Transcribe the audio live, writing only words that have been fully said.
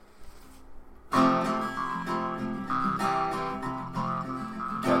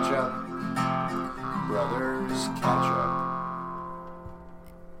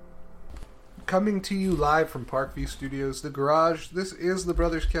coming to you live from Parkview Studios, the garage. This is the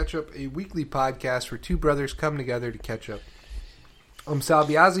Brothers Ketchup, a weekly podcast where two brothers come together to catch up. I'm Sal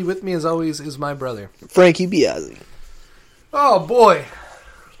Biazzi. With me, as always, is my brother, Frankie Biazzi. Oh, boy.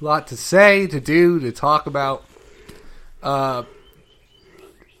 A lot to say, to do, to talk about. I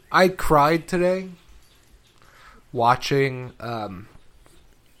cried today watching a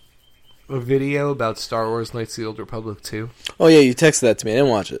video about Star Wars Knights of the Old Republic 2. Oh, yeah, you texted that to me. I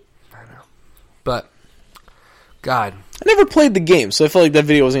didn't watch it. I know. But, God. I never played the game, so I felt like that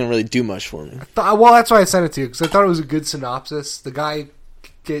video wasn't going to really do much for me. Well, that's why I sent it to you, because I thought it was a good synopsis. The guy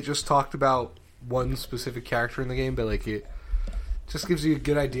just talked about one specific character in the game, but like it just gives you a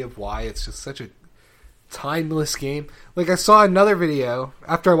good idea of why it's just such a timeless game. Like, I saw another video,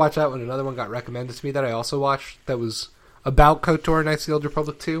 after I watched that one, another one got recommended to me that I also watched, that was about KOTOR Knights of the Old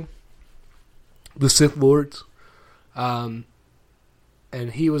Republic 2. The Sith Lords.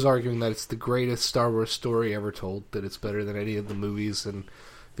 And he was arguing that it's the greatest Star Wars story ever told, that it's better than any of the movies and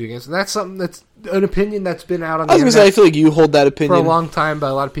video games. And that's something that's an opinion that's been out on the internet. I feel like you hold that opinion for a long time by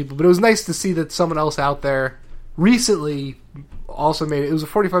a lot of people. But it was nice to see that someone else out there recently also made it. It was a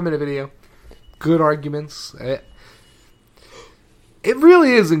 45-minute video. Good arguments. It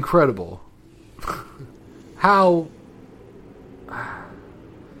really is incredible how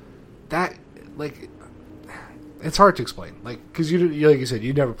that, like, it's hard to explain, like, because you like you said,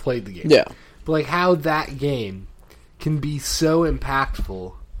 you never played the game. Yeah. But like how that game can be so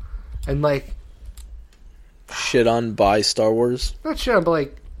impactful, and like shit on by Star Wars. Not shit on, but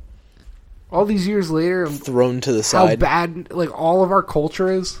like all these years later, thrown to the side. How bad like all of our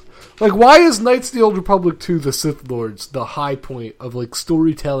culture is. Like, why is Knights of the Old Republic 2, the Sith Lords, the high point of like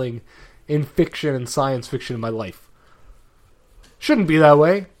storytelling in fiction and science fiction in my life? Shouldn't be that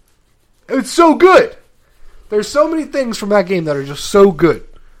way. It's so good. There's so many things from that game that are just so good.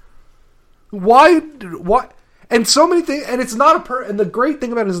 Why? And so many things, and it's not and the great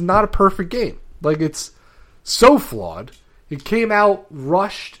thing about it is it's not a perfect game. Like, it's so flawed. It came out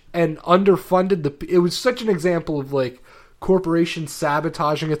rushed and underfunded. It was such an example of like corporations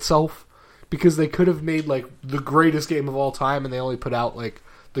sabotaging itself because they could have made like the greatest game of all time, and they only put out like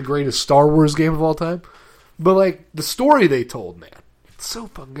the greatest Star Wars game of all time. But like the story they told, man, it's so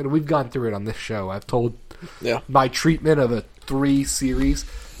fucking good. We've gone through it on this show. I've told my treatment of a 3 series,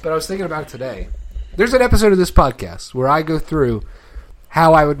 but I was thinking about it today. There's an episode of this podcast where I go through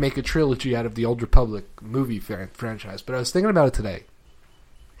how I would make a trilogy out of the Old Republic movie franchise, but I was thinking about it today.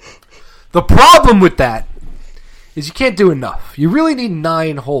 The problem with that is you can't do enough. You really need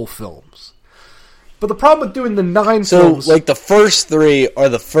 9 whole films. But the problem with doing the 9 films... So, like, the first 3 are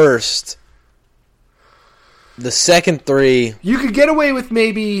the first. The second 3... You could get away with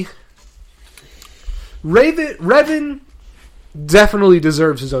maybe... Revan definitely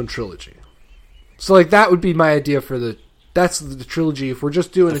deserves his own trilogy. So, like, that would be my idea for the... That's the trilogy. If we're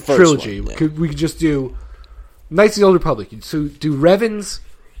just doing a trilogy, we could just do Knights of the Old Republic. So do Revan's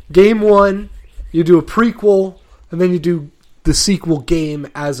Game 1, you do a prequel, and then you do the sequel game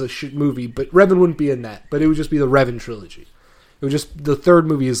as a movie. But Revan wouldn't be in that. But it would just be the Revan trilogy. It would just... The third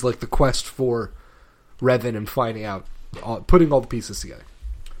movie is like the quest for Revan and finding out... putting all the pieces together.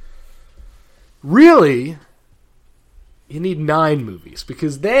 Really, you need 9 movies.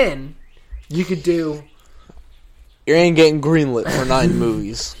 Because then you could do... You ain't getting greenlit for 9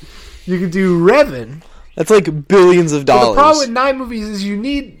 movies. You could do Revan. That's like billions of dollars. But the problem with 9 movies is you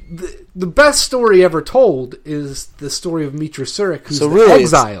need... The best story ever told is the story of Mitra Surik, who's the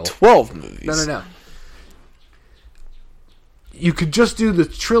exile. It's 12 movies. No. You could just do the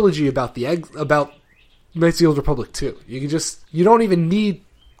trilogy about about Knights of the Old Republic 2. You don't even need...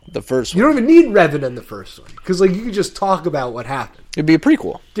 The first one. You don't even need Revan in the first one. Because like, you could just talk about what happened. It'd be a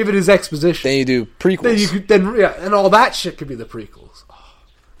prequel. Give it his exposition. Then you do prequels. And all that shit could be the prequels. Oh,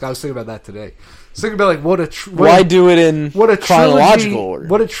 I was thinking about that today. I was thinking about like why do it in chronological order?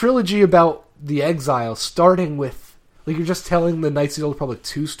 What a trilogy about the exile, starting with like you're just telling the Knights of the Old Republic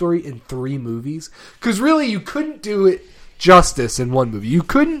 2 story in 3 movies. Because really, you couldn't do it justice in 1 movie. You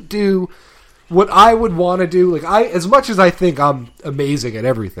couldn't do what I would want to do. Like as much as I think I'm amazing at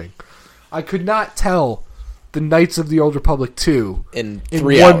everything, I could not tell the Knights of the Old Republic 2 in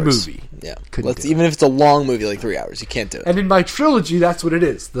 3 hours. 1 movie. Yeah, even if it's a long movie, like 3 hours, you can't do it. And in my trilogy, that's what it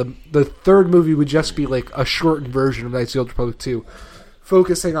is. The third movie would just be like a shortened version of Knights of the Old Republic 2,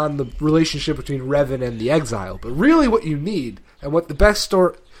 focusing on the relationship between Revan and the exile. But really, what you need, and what the best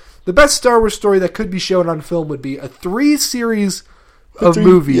Star Wars story that could be shown on film would be a 3 series of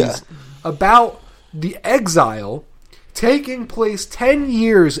movies about the exile taking place 10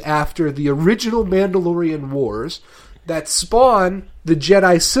 years after the original Mandalorian Wars, that spawn the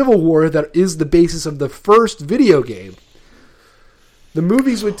Jedi Civil War that is the basis of the first video game. The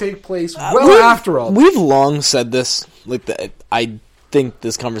movies would take place after all. We've long said this. Like, I think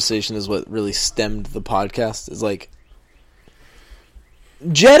this conversation is what really stemmed the podcast. Is like,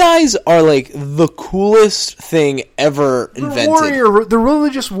 Jedis are like the coolest thing ever invented. They're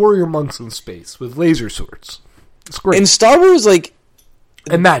religious warrior monks in space with laser swords. It's great. In Star Wars, like,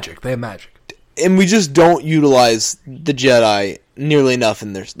 and magic. They have magic, and we just don't utilize the Jedi nearly enough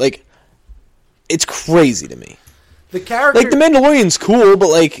in there. Like, it's crazy to me. The character, like, the Mandalorian's cool, but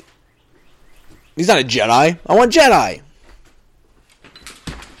like, he's not a Jedi. I want Jedi.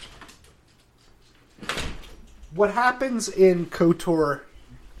 What happens in KOTOR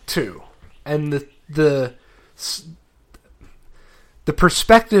 2 and the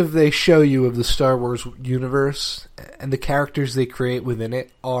perspective they show you of the Star Wars universe and the characters they create within it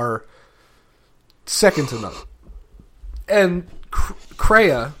are second to none. And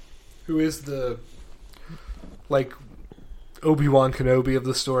Kreia, who is the like Obi-Wan Kenobi of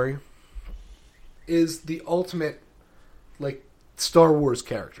the story, is the ultimate like Star Wars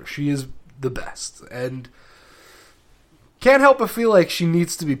character. She is the best, and can't help but feel like she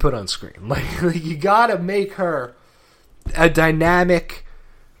needs to be put on screen. Like you gotta make her a dynamic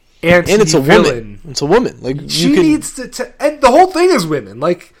anti-villain. And it's a woman. It's a woman. Like, she needs to, and the whole thing is women.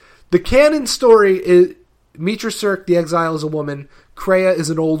 Like, the canon story is Mitra Cirque, the exile, is a woman. Kreia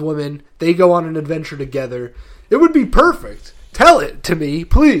is an old woman. They go on an adventure together. It would be perfect. Tell it to me,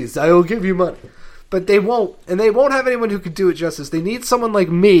 please. I will give you money. But they won't, and they won't have anyone who could do it justice. They need someone like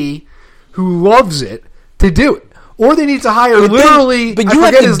me who loves it to do it. Or they need to hire but you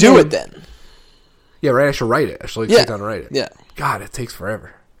have to do it then. Yeah, right. I should write it. I should sit down and write it. Yeah. God, it takes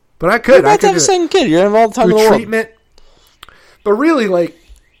forever. But I could. I could have a second kid. You're gonna have all the time in the world. Treatment. But really, like,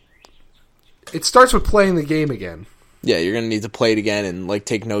 it starts with playing the game again. Yeah, you're gonna need to play it again and like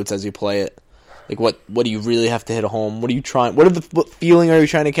take notes as you play it. Like, what do you really have to hit home? What are you trying? What feeling are you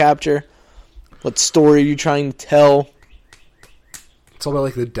trying to capture? What story are you trying to tell? It's all about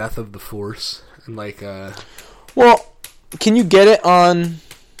like the death of the Force and like. Well, can you get it on?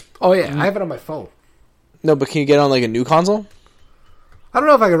 Oh yeah, I have it on my phone. No, but can you get it on like a new console? I don't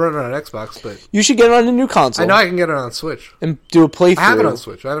know if I can run it on an Xbox, but you should get it on a new console. I know I can get it on Switch and do a playthrough. I have it on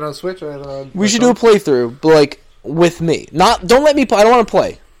Switch. I have it on Switch. I have it on. We should do a playthrough, but like with me. Don't let me play. I don't want to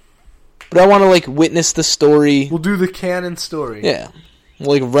play, but I want to like witness the story. We'll do the canon story. Yeah,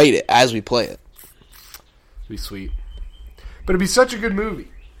 we'll like write it as we play it. It'd be sweet, but it'd be such a good movie.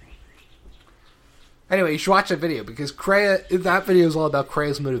 Anyway, you should watch that video because that video is all about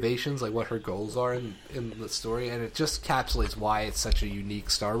Kreia's motivations, like what her goals are in the story, and it just encapsulates why it's such a unique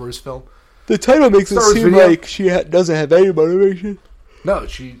Star Wars film. The title makes it seem like she doesn't have any motivation. No,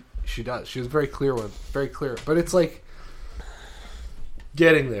 she does. She has a very clear one, very clear. But it's like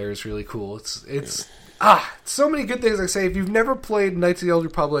getting there is really cool. It's so many good things. I say if you've never played Knights of the Old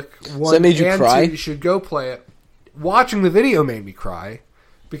Republic 1 that made you cry? 2, you should go play it. Watching the video made me cry.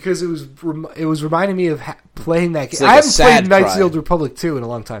 Because it was reminding me of playing that game. Like I haven't played Knights of the cry. Old Republic 2 in a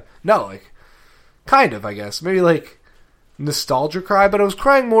long time. No, like, kind of, I guess. Maybe, like, nostalgia cry, but I was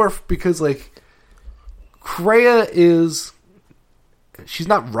crying more because, like, Kreia she's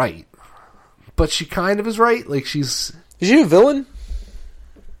not right, but she kind of is right. Like, Is she a villain?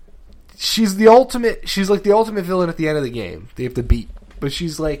 She's like the ultimate villain at the end of the game. They have to beat. But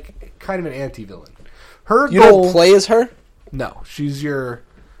she's, like, kind of an anti-villain. You don't play as her? No, she's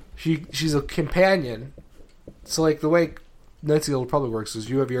a companion. So, like, the way Knights of the Old Republic works is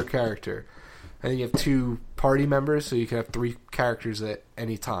you have your character, and then you have 2 party members, so you can have 3 characters at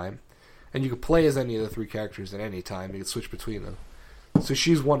any time. And you can play as any of the 3 characters at any time. You can switch between them. So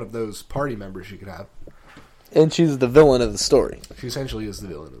she's one of those party members you could have. And she's the villain of the story. She essentially is the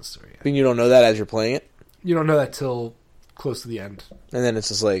villain of the story. Yeah. And you don't know that as you're playing it? You don't know that till close to the end. And then it's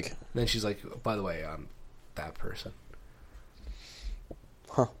just like... Then she's like, oh, by the way, I'm that person.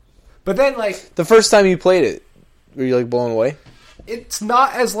 Huh. But then, like... The first time you played it, were you, like, blown away? It's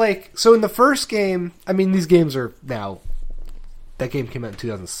not as, like... So in the first game... I mean, these games are now... That game came out in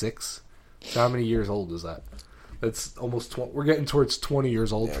 2006. So how many years old is that? That's almost... We're getting towards 20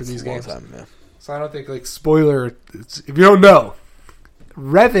 years old for these games. Time, yeah. So I don't think, like, spoiler... If you don't know,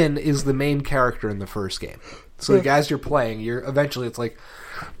 Revan is the main character in the first game. So, like, as you're playing, eventually it's like...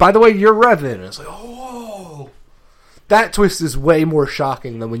 By the way, you're Revan. And it's like, oh... That twist is way more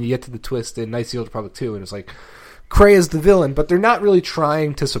shocking than when you get to the twist in Knights of the Old Republic 2, and it's like, Kreia's the villain, but they're not really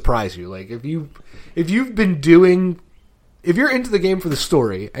trying to surprise you. Like, if you've been doing... If you're into the game for the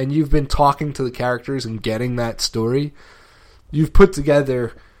story, and you've been talking to the characters and getting that story, you've put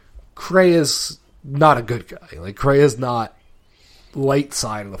together Kreia's not a good guy. Like, Krea's not light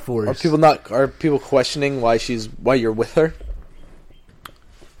side of the Force. Are people questioning why you're with her?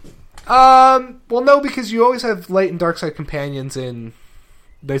 Well, no, because you always have light and dark side companions in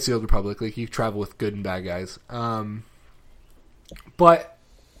Knights of the Old Republic. Like, you travel with good and bad guys. But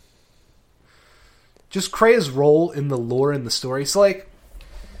just Krea's role in the lore and the story. So, like,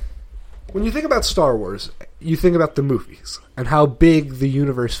 when you think about Star Wars, you think about the movies and how big the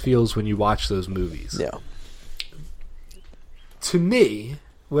universe feels when you watch those movies. Yeah. To me,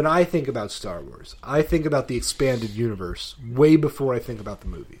 when I think about Star Wars, I think about the expanded universe way before I think about the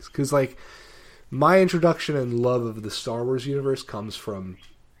movies. Because, like, my introduction and love of the Star Wars universe comes from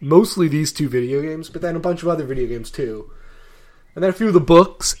mostly these two video games, but then a bunch of other video games too. And then a few of the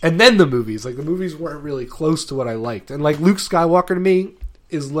books, and then the movies. Like, the movies weren't really close to what I liked. And, like, Luke Skywalker to me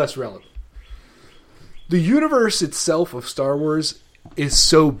is less relevant. The universe itself of Star Wars is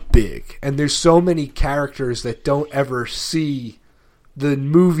so big, and there's so many characters that don't ever see the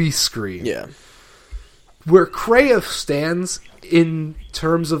movie screen. Yeah. Where Kreia stands in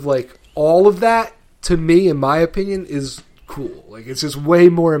terms of, like, all of that, to me, in my opinion, is cool. Like, it's just way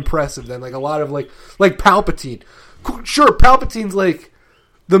more impressive than, like, a lot of, like Palpatine. Sure, Palpatine's, like,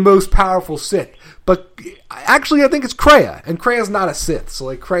 the most powerful Sith, but actually I think it's Kreia, and Kreia's not a Sith, so,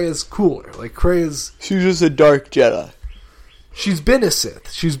 like, Kreia's cooler. Like, Kreia's... She's just a dark Jedi. She's been a Sith.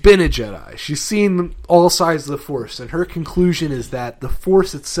 She's been a Jedi. She's seen all sides of the Force, and her conclusion is that the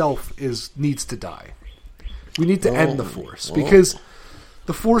Force itself needs to die. We need to end the Force, because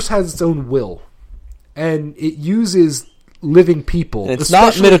the Force has its own will, and it uses living people. And it's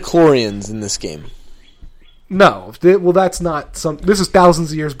not midichlorians in this game. No, well, that's not some. This is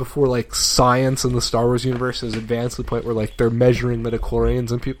thousands of years before, like, science in the Star Wars universe has advanced to the point where, like, they're measuring midichlorians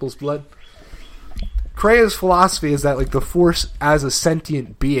in people's blood. Kreia's philosophy is that, like, the Force as a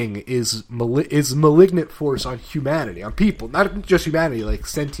sentient being is malignant force on humanity, on people, not just humanity, like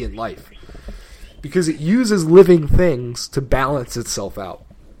sentient life, because it uses living things to balance itself out,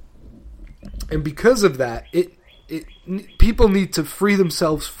 and because of that, people need to free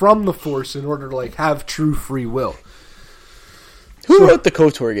themselves from the Force in order to, like, have true free will. Who wrote the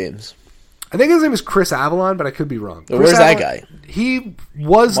KOTOR games? I think his name is Chris Avalon, but I could be wrong. Where's that guy? He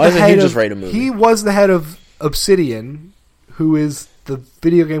was Why doesn't he just write a movie? He was the head of Obsidian, who is the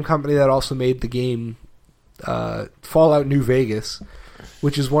video game company that also made the game Fallout New Vegas,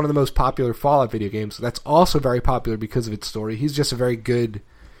 which is one of the most popular Fallout video games. That's also very popular because of its story. He's just a very good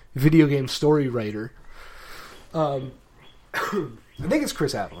video game story writer. I think it's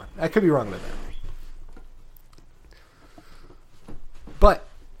Chris Avalon. I could be wrong about that. But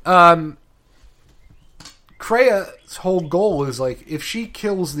Kreia's whole goal is, like, if she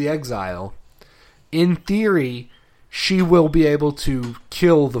kills the Exile, in theory, she will be able to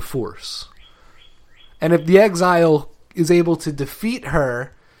kill the Force. And if the Exile is able to defeat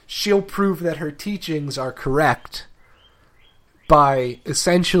her, she'll prove that her teachings are correct by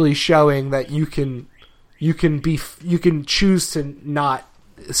essentially showing that you can choose to not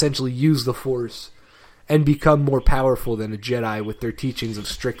essentially use the Force and become more powerful than a Jedi with their teachings of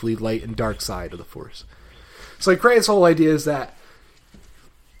strictly light and dark side of the Force. So, like, Kreia's whole idea is that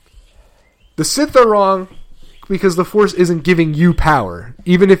the Sith are wrong because the Force isn't giving you power.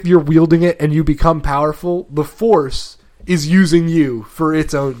 Even if you're wielding it and you become powerful, the Force is using you for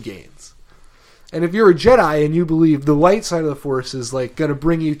its own gains. And if you're a Jedi and you believe the light side of the Force is, like, going to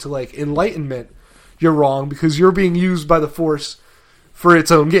bring you to, like, enlightenment, you're wrong because you're being used by the Force for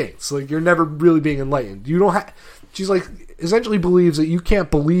its own gains. Like, you're never really being enlightened. You don't have... She's, like, essentially believes that you can't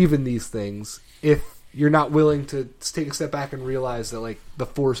believe in these things if you're not willing to take a step back and realize that, like, the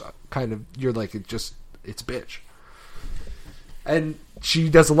Force kind of... You're like, it's bitch. And she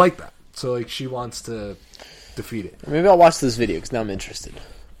doesn't like that. So, like, she wants to defeat it. Maybe I'll watch this video because now I'm interested.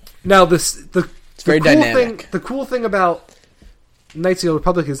 Now, it's very dynamic. The cool thing about Knights of the Old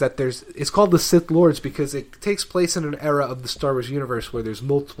Republic is that it's called the Sith Lords because it takes place in an era of the Star Wars universe where there's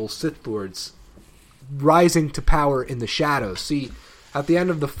multiple Sith Lords rising to power in the shadows. See, at the end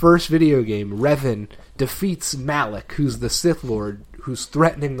of the first video game, Revan defeats Malak, who's the Sith Lord who's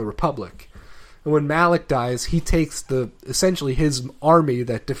threatening the Republic. And when Malak dies, he takes essentially his army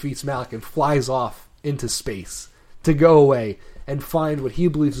that defeats Malak and flies off into space to go away and find what he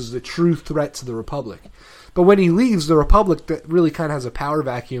believes is the true threat to the Republic. But when he leaves, the Republic really kind of has a power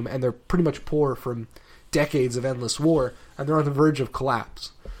vacuum, and they're pretty much poor from decades of endless war, and they're on the verge of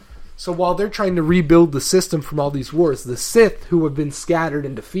collapse. So while they're trying to rebuild the system from all these wars, the Sith, who have been scattered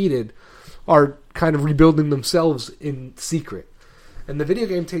and defeated, are kind of rebuilding themselves in secret. And the video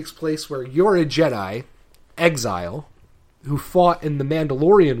game takes place where you're a Jedi, exile, who fought in the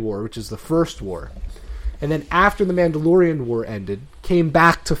Mandalorian War, which is the first war. And then after the Mandalorian War ended, came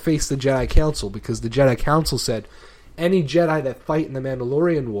back to face the Jedi Council because the Jedi Council said any Jedi that fight in the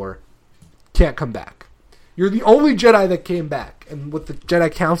Mandalorian War can't come back. You're the only Jedi that came back. And what the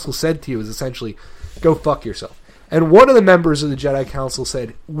Jedi Council said to you is essentially, go fuck yourself. And one of the members of the Jedi Council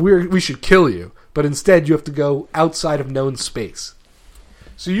said, we should kill you, but instead you have to go outside of known space.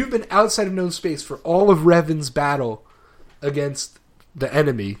 So you've been outside of known space for all of Revan's battle against the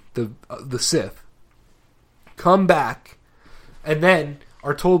enemy, the Sith. Come back, and then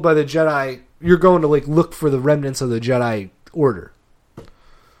are told by the Jedi, you're going to look for the remnants of the Jedi Order.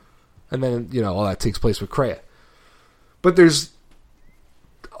 And then, all that takes place with Kreia. But there's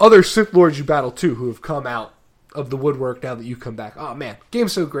other Sith Lords you battle too who have come out of the woodwork now that you come back. Oh man,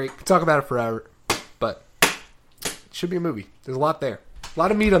 game's so great. Can talk about it forever. But it should be a movie. There's a lot there. A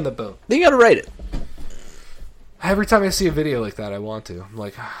lot of meat on the bone. You gotta write it. Every time I see a video like that, I want to. I'm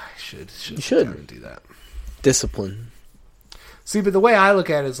like, I should. You should do that. Discipline. See, but the way I look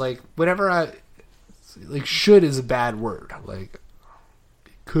at it is whenever should is a bad word. You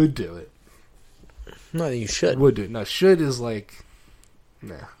could do it. No, you should. Would do it. No, should is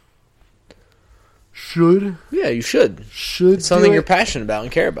nah. Should? Yeah, you should. Should it's something you're passionate about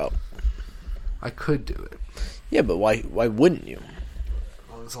and care about. I could do it. Yeah, but why wouldn't you?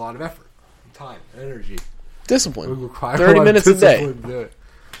 Well, it's a lot of effort, time, energy. Discipline. 30 minutes a day. To do it.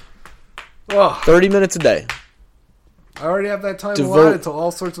 Oh, 30 minutes a day. I already have that time allotted to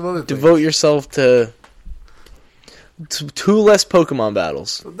all sorts of other things. Devote yourself to 2 less Pokemon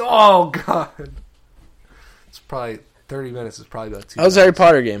battles. Oh, God. It's probably 30 minutes is probably about 2 How's minutes. Harry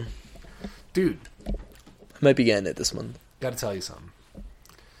Potter game? Dude. I might be getting it this month. Gotta tell you something.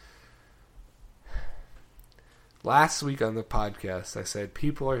 Last week on the podcast, I said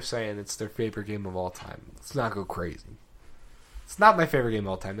people are saying it's their favorite game of all time. Let's not go crazy. It's not my favorite game of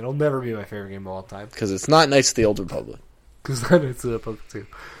all time. It'll never be my favorite game of all time. Because it's not Knights of the Old Republic. Because then it's a Republic 2.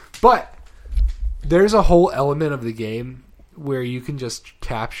 But there's a whole element of the game where you can just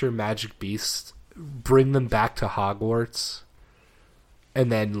capture magic beasts, bring them back to Hogwarts,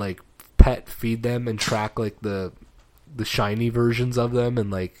 and then pet feed them and track the shiny versions of them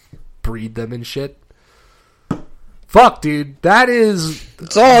and breed them and shit. Fuck, dude,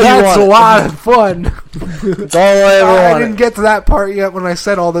 that's a lot of fun. That's all I ever wanted. I didn't get to that part yet when I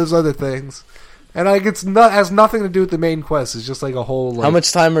said all those other things, and has nothing to do with the main quest. It's just a whole. How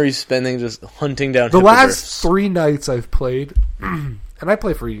much time are you spending just hunting down? The last 3 nights I've played, and I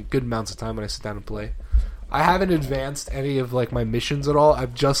play for good amounts of time when I sit down and play. I haven't advanced any of my missions at all.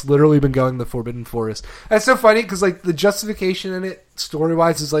 I've just literally been going to the Forbidden Forest. And it's so funny because the justification in it,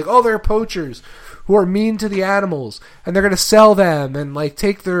 story-wise, is oh, they're poachers who are mean to the animals, and they're gonna sell them and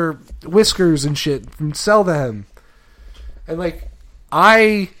take their whiskers and shit and sell them. And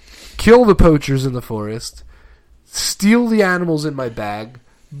I kill the poachers in the forest, steal the animals in my bag,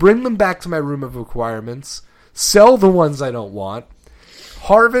 bring them back to my room of requirements, sell the ones I don't want,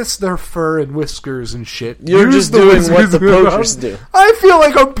 harvest their fur and whiskers and shit. You're just doing what the poachers do. I feel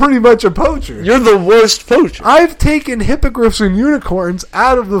like I'm pretty much a poacher. You're the worst poacher. I've taken hippogriffs and unicorns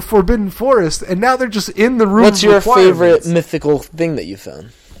out of the Forbidden Forest, and now they're just in the room. What's your favorite mythical thing that you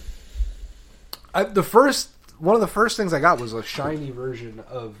found? One of the first things I got was a shiny version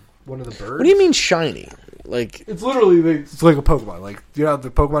of one of the birds. What do you mean shiny? It's literally it's like a Pokemon.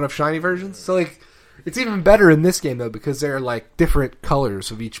 The Pokemon have shiny versions. So it's even better in this game though because they're different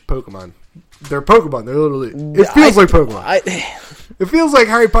colors of each Pokemon. They're Pokemon. They're literally. It feels like Pokemon. It feels like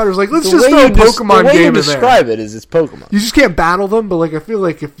Harry Potter's let's just throw a Pokemon game in there. The way you describe it is it's Pokemon. You just can't battle them, but I feel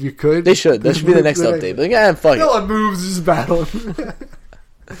like if you could, they should. That should be the next update. But fuck it. It moves, just battle them.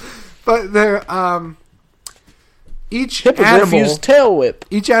 But they're each Hippogriff use tail whip.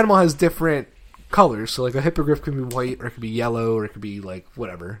 Each animal has different colors. So a hippogriff can be white, or it could be yellow, or it could be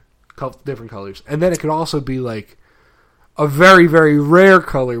whatever. Different colors. And then it could also be a very, very rare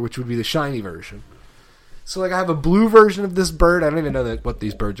color, which would be the shiny version. So I have a blue version of this bird. I don't even know what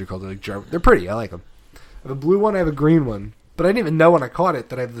these birds are called. They're pretty. I like them. I have a blue one. I have a green one. But I didn't even know when I caught it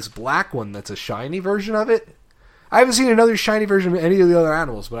that I have this black one that's a shiny version of it. I haven't seen another shiny version of any of the other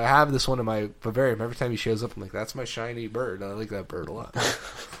animals, but I have this one in my vivarium. Every time he shows up, I'm that's my shiny bird. I like that bird a lot.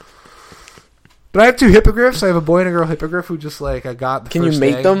 But I have 2 hippogriffs. I have a boy and a girl hippogriff who just I got the Can first you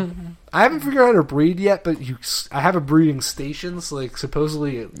mate egg. them? I haven't figured out how to breed yet, but I have a breeding station, so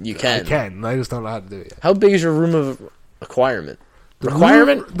supposedly you can. I can. I just don't know how to do it yet. How big is your room of requirement? The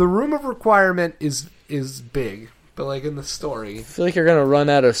room of requirement is big, but in the story, I feel like you're gonna run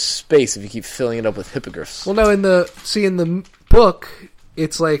out of space if you keep filling it up with hippogriffs. Well, no, in the book,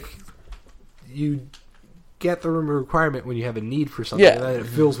 it's you get the room of requirement when you have a need for something, and then it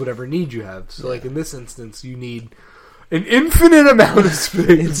fills whatever need you have. So, like, in this instance, you need an infinite amount of space.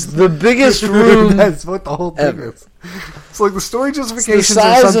 It's the biggest room. That's what the whole thing ever. is. So, like, the story justifications the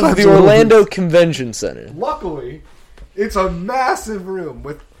size are sometimes of the Orlando Convention Center. Luckily, it's a massive room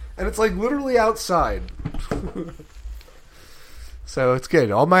and it's like literally outside. So it's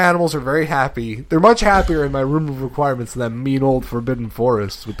good. All my animals are very happy. They're much happier in my room of requirements than that mean old Forbidden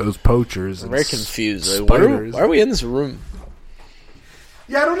Forest with those poachers. I'm and very confused. Like, spiders. why are we in this room?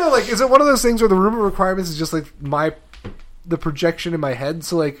 Yeah, I don't know. Like, is it one of those things where the room of requirements is just like the projection in my head?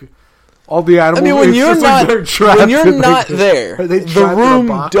 So like, all the animals. I mean, when you're not there, the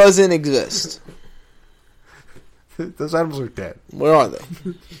room doesn't exist. Those animals are dead. Where are they?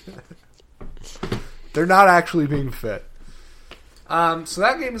 They're not actually being fed. So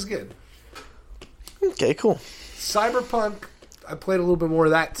that game is good. Okay, cool. Cyberpunk, I played a little bit more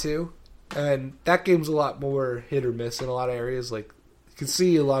of that too, and that game's a lot more hit or miss in a lot of areas. Like, you can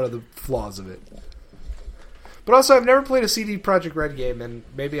see a lot of the flaws of it. But also, I've never played a CD Projekt Red game, and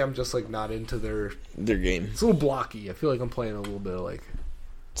maybe I'm just like not into their game. It's a little blocky. I feel like I'm playing a little bit of like.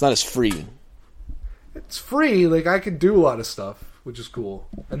 It's not as free. It's free. Like, I could do a lot of stuff, which is cool.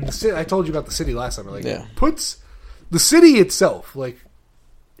 And I told you about the city last time. Like, it puts the city itself, like,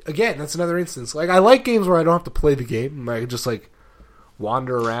 again, that's another instance. Like, I like games where I don't have to play the game. I can just, like,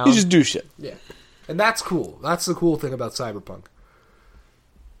 wander around. You just do shit. Yeah. And that's cool. That's the cool thing about Cyberpunk.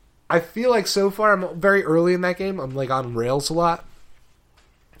 I feel like so far, I'm very early in that game. I'm, like, on rails a lot.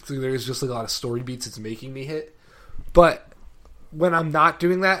 So there's just, like, a lot of story beats it's making me hit. But when I'm not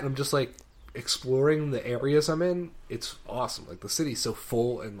doing that, and I'm just, like, exploring the areas I'm in, it's awesome. Like, the city's so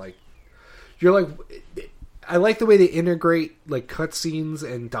full, and, like, you're, like... I like the way they integrate like cutscenes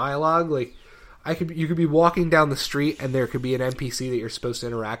and dialogue. Like, you could be walking down the street and there could be an NPC that you're supposed to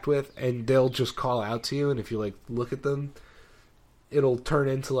interact with, and they'll just call out to you. And if you like look at them, it'll turn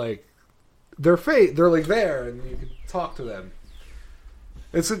into like they're like there, and you can talk to them.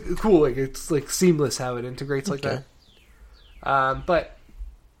 It's cool. Like, it's like seamless how it integrates like that. But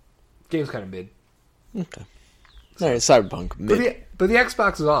game's kind of mid. Okay. All right, Cyberpunk mid. But the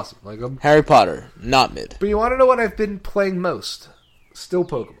Xbox is awesome. Like, Harry Potter, not mid. But you want to know what I've been playing most? Still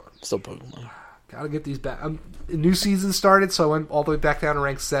Pokemon. Gotta get these back. A new season started, so I went all the way back down to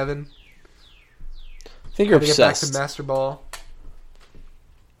rank 7. I think you're obsessed. Get back to Master Ball. I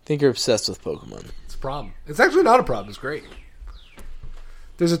think you're obsessed with Pokemon. It's a problem. It's actually not a problem. It's great.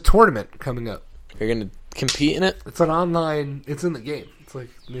 There's a tournament coming up. You're going to compete in it? It's an online... It's in the game. It's like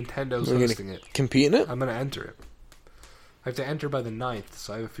Nintendo's hosting it. Compete in it? I'm going to enter it. I have to enter by the 9th,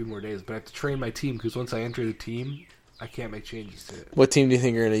 so I have a few more days. But I have to train my team, because once I enter the team, I can't make changes to it. What team do you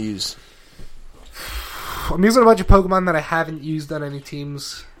think you're going to use? I'm using a bunch of Pokemon that I haven't used on any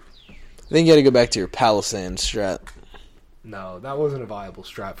teams. I think you got to go back to your Palisand strat. No, that wasn't a viable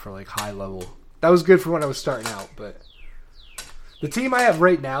strat for like high level. That was good for when I was starting out, but the team I have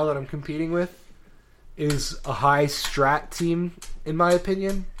right now that I'm competing with is a high strat team, in my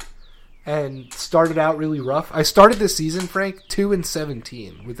opinion. And started out really rough. I started this season, Frank,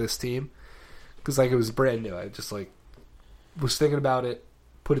 2-17 with this team. Because, like, it was brand new. I just, like, was thinking about it,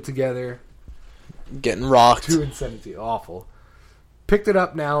 put it together. Getting rocked. 2-17, awful. Picked it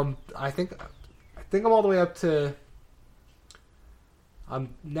up now. I think I'm all the way up to...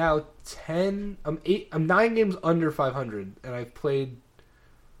 I'm now 10... I'm 9 games under 500. And I've played,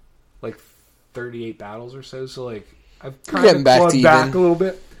 like, 38 battles or so. So, like, I've kind of clawed back a little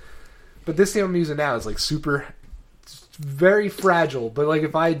bit. But this team I'm using now is like super, very fragile. But like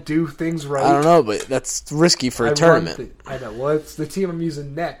if I do things right, I don't know, but that's risky for a tournament. I know. Well, it's the team I'm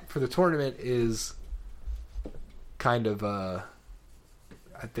using for the tournament is kind of, I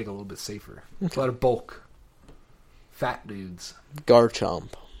think a little bit safer. Okay. A lot of bulk, fat dudes. Garchomp.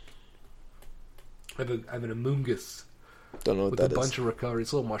 I have an Amoonguss. Don't know what that is. With a bunch of recovery.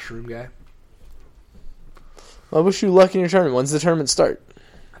 It's a little mushroom guy. I wish you luck in your tournament. When's the tournament start?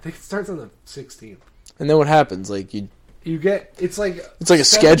 I think it starts on the 16th. And then what happens? Like you get it's like a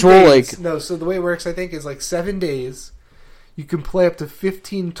schedule. Days. Like no, so the way it works, I think, is like 7 days. You can play up to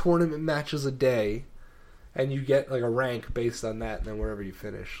 15 tournament matches a day, and you get like a rank based on that. And then wherever you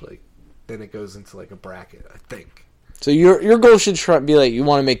finish, like then it goes into like a bracket. I think. So your goal should be like you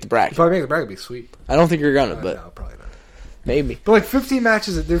want to make the bracket. If I make the bracket, it'd be sweet. I don't think you're gonna, but no, probably not. Maybe. But like 15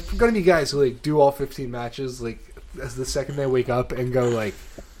 matches, there's gonna be guys who like do all 15 matches like as the second they wake up and go like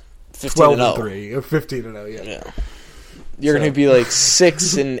 12-3 or 15-0. Yeah. You're gonna be like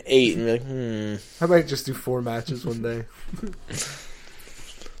 6-8 and be like, I might just do 4 matches one day.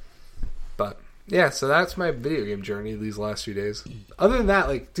 But Yeah, so that's my video game journey these last few days. Other than that,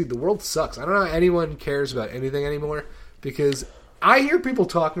 like, dude, the world sucks. I don't know how anyone cares about anything anymore because I hear people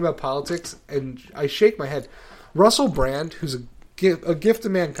talking about politics and I shake my head. Russell Brand, who's a gift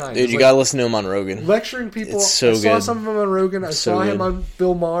of mankind. Dude, you gotta listen to him on Rogan. Lecturing people. It's so I saw good. some of him on Rogan. I saw him on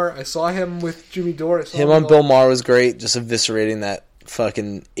Bill Maher. I saw him with Jimmy Dore. Him on Bill Maher was great, just eviscerating that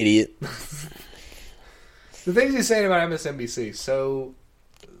fucking idiot. The things he's saying about MSNBC, so...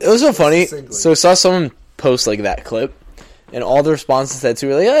 It was so funny. Succinctly. So I saw someone post, like, that clip, and all the responses said to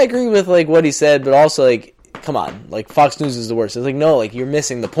were like, I agree with, like, what he said, but also, like, come on, like, Fox News is the worst. It's like, no, like, you're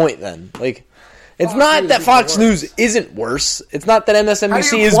missing the point then. Like... It's not that Fox News isn't worse. It's not that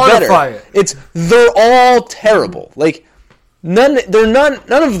MSNBC is better. It's they're all terrible. Like none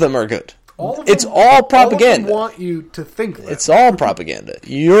of them are good. It's all propaganda. All of them want you to think that. It's all propaganda.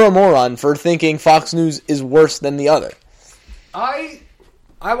 You're a moron for thinking Fox News is worse than the other. I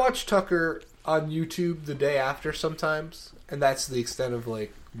watch Tucker on YouTube the day after sometimes, and that's the extent of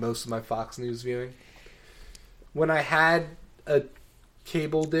like most of my Fox News viewing. When I had a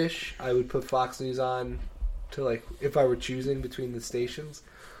cable dish, I would put Fox News on to, like, if I were choosing between the stations.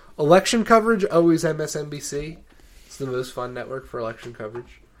 Election coverage, always MSNBC. It's the most fun network for election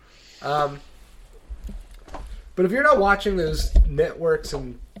coverage. But if you're not watching those networks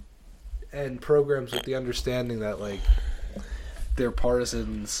and programs with the understanding that, like, they're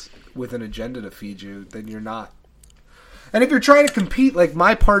partisans with an agenda to feed you, then you're not. And if you're trying to compete, like,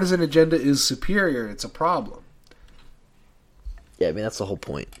 my partisan agenda is superior, it's a problem. Yeah, I mean, that's the whole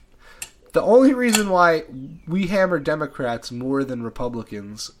point. The only reason why we hammer Democrats more than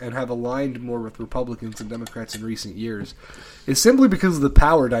Republicans and have aligned more with Republicans and Democrats in recent years is simply because of the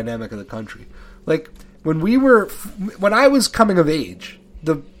power dynamic of the country. Like, when I was coming of age,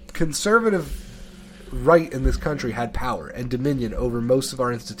 the conservative right in this country had power and dominion over most of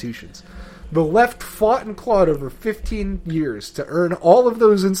our institutions. The left fought and clawed over 15 years to earn all of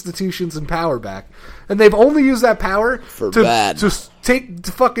those institutions and power back. And they've only used that power to take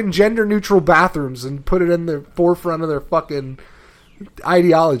fucking gender-neutral bathrooms and put it in the forefront of their fucking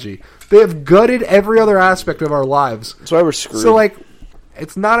ideology. They have gutted every other aspect of our lives. That's why we're screwed. So, like,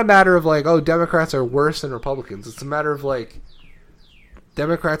 it's not a matter of, like, oh, Democrats are worse than Republicans. It's a matter of, like,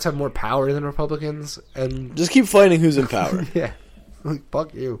 Democrats have more power than Republicans. And just keep fighting who's in power. Yeah. Like,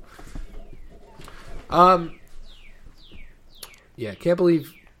 fuck you. Yeah, can't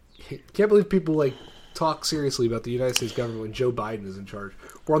believe people like talk seriously about the United States government when Joe Biden is in charge.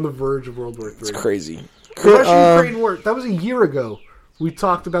 We're on the verge of World War III. It's crazy. The Russia-Ukraine war, that was a year ago. We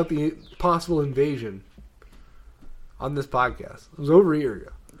talked about the possible invasion on this podcast. It was over a year ago.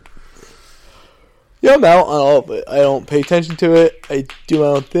 Yeah, I'm out on all of it. I don't pay attention to it. I do my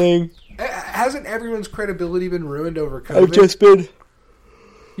own thing. Hasn't everyone's credibility been ruined over COVID? I've just been...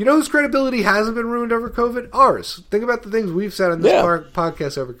 You know whose credibility hasn't been ruined over COVID? Ours. Think about the things we've said on this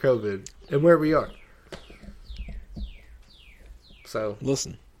podcast over COVID and where we are. So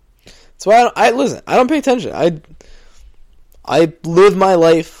listen, that's why I listen. I don't pay attention. I live my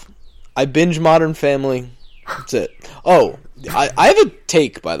life. I binge Modern Family. That's it. Oh, I have a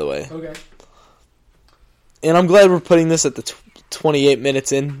take, by the way. Okay. And I'm glad we're putting this at the 28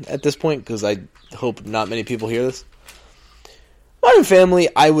 minutes in at this point because I hope not many people hear this. Modern Family,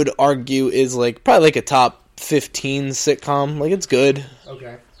 I would argue, is like probably like a top 15 sitcom. Like, it's good.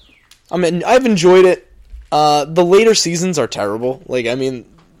 Okay. I mean, I've enjoyed it. The later seasons are terrible. Like, I mean,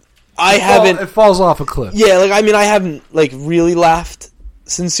 it falls off a cliff. Yeah, like, I mean, I haven't like really laughed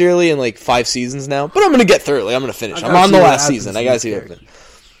sincerely in like 5 seasons now. But I'm gonna get through it. Like, I'm gonna finish. I'm on the last season. I gotta see it.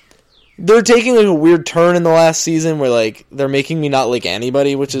 They're taking like a weird turn in the last season where like they're making me not like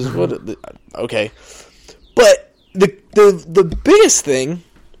anybody, which is okay. But the biggest thing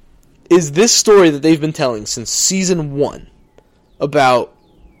is this story that they've been telling since season 1 about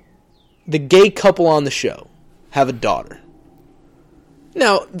the gay couple on the show have a daughter.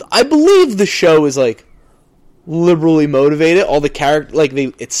 Now, I believe the show is like liberally motivated. All the characters, like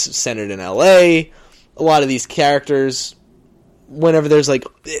it's centered in LA. A lot of these characters, whenever there's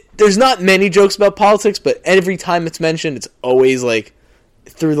not many jokes about politics, but every time it's mentioned, it's always like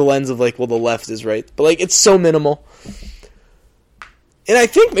through the lens of like, well, the left is right, but like it's so minimal. And I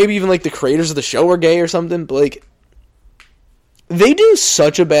think maybe even like the creators of the show are gay or something, but like they do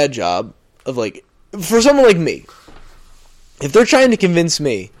such a bad job of like, for someone like me, if they're trying to convince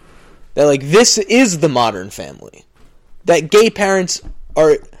me that like this is the Modern Family, that gay parents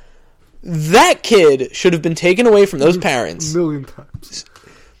are, that kid should have been taken away from those parents a million times.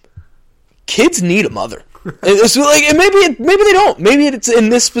 Kids need a mother. It's like, and maybe they don't. Maybe it's in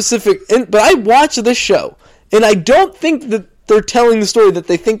this specific. But I watch this show, and I don't think that they're telling the story that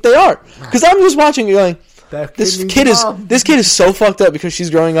they think they are. Because I'm just watching and going, this kid is so fucked up because she's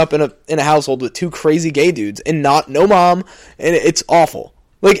growing up in a household with two crazy gay dudes and no mom, and it's awful.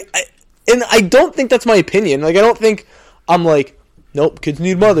 Like, I don't think that's my opinion. Like, I don't think I'm like, nope, kids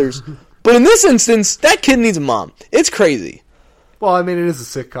need mothers. But in this instance, that kid needs a mom. It's crazy. Well, I mean, it is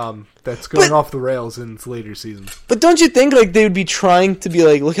a sitcom that's going off the rails in its later seasons. But don't you think like they would be trying to be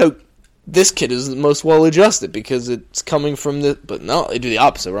like, look how this kid is the most well-adjusted because it's coming from the... But no, they do the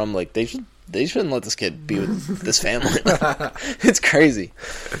opposite, where I'm like, they shouldn't let this kid be with this family. It's crazy.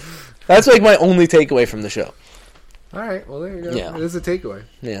 That's like my only takeaway from the show. All right, well, there you go. Yeah. It is a takeaway.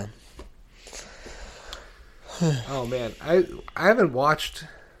 Yeah. Oh, man. I haven't watched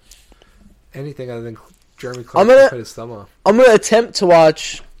anything other than Jeremy Clarkson cut his thumb off. I'm going to attempt to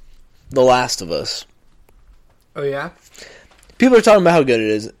watch The Last of Us. Oh, yeah? People are talking about how good it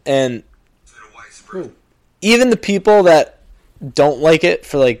is, and even the people that don't like it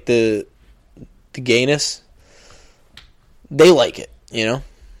for like the gayness, they like it, you know?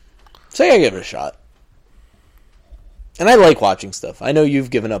 So I gotta give it a shot. And I like watching stuff. I know you've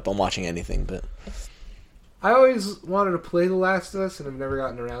given up on watching anything, but... I always wanted to play The Last of Us, and I've never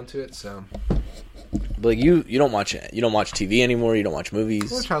gotten around to it, so... But like you don't watch it. You don't watch TV anymore. You don't watch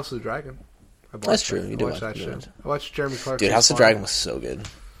movies. I watch House of the Dragon. That's true. You do watch that show. it. I watched Jeremy Clarkson. Dude, House of the Dragon was so good.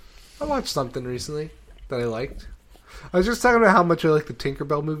 I watched something recently that I liked. I was just talking about how much I like the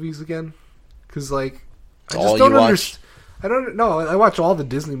Tinkerbell movies again, because like I just don't understand. I don't know. I watch all the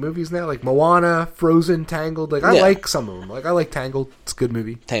Disney movies now, like Moana, Frozen, Tangled. Like I like some of them. Like I like Tangled. It's a good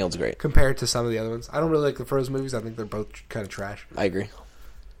movie. Tangled's great compared to some of the other ones. I don't really like the Frozen movies. I think they're both kind of trash. I agree.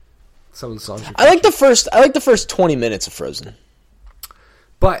 Some of the songs. I like the first 20 minutes of Frozen.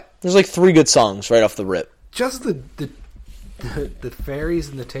 But there's like 3 good songs right off the rip. Just the fairies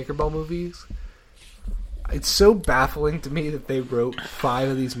in the Tinkerbell movies. It's so baffling to me that they wrote 5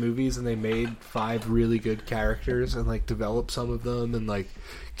 of these movies and they made 5 really good characters and like developed some of them and like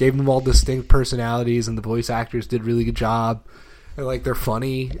gave them all distinct personalities and the voice actors did a really good job and like they're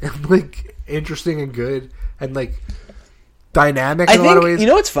funny and like interesting and good and like dynamic in a lot of ways. You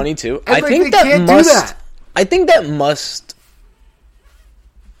know what's funny too? And, I think that must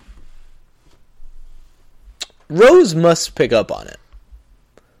Rose must pick up on it.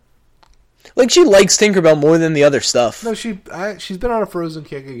 Like, she likes Tinkerbell more than the other stuff. No, she's been on a Frozen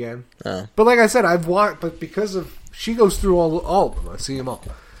kick again. Oh. But like I said, I've watched, but because of, she goes through all of them. I see them all.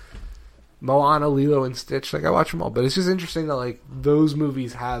 Moana, Lilo, and Stitch, like I watch them all. But it's just interesting that like those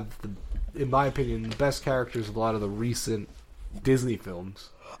movies have, in my opinion, the best characters of a lot of the recent Disney films.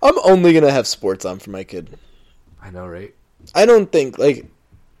 I'm only going to have sports on for my kid. I know, right? I don't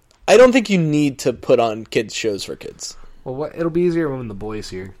think you need to put on kids shows for kids. Well, it'll be easier when the boy's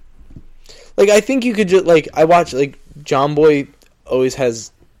here. Like, I think you could just, like, I watch, like, John Boy always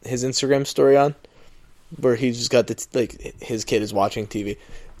has his Instagram story on, where he's just got, his kid is watching TV.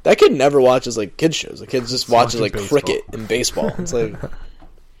 That kid never watches, like, kids shows. The kid just watches, like, baseball. Cricket and baseball. It's like...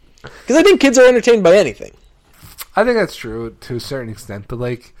 Because I think kids are entertained by anything. I think that's true, to a certain extent, but,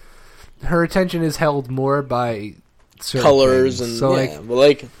 like, her attention is held more by certain colors things. And, so, yeah, but,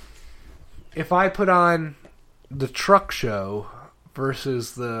 like... If I put on the truck show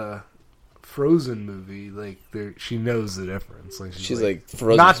versus the Frozen movie, like she knows the difference. Like she's like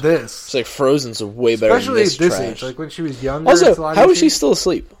Frozen. Not this. It's like Frozen's way better. Especially than this at this trash. age. Like when she was younger. Also, how is she still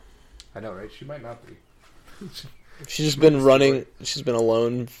asleep? I know, right? She might not be. She's just been running. She's been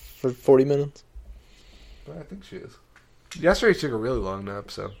alone for 40 minutes. But I think she is. Yesterday she took a really long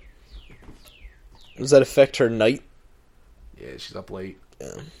nap. So does that affect her night? Yeah, she's up late.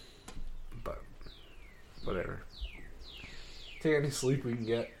 Yeah. But whatever. Take any sleep we can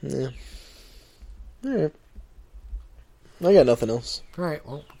get. Yeah. Alright. I got nothing else. Alright,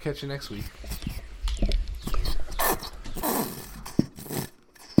 well, we'll catch you next week.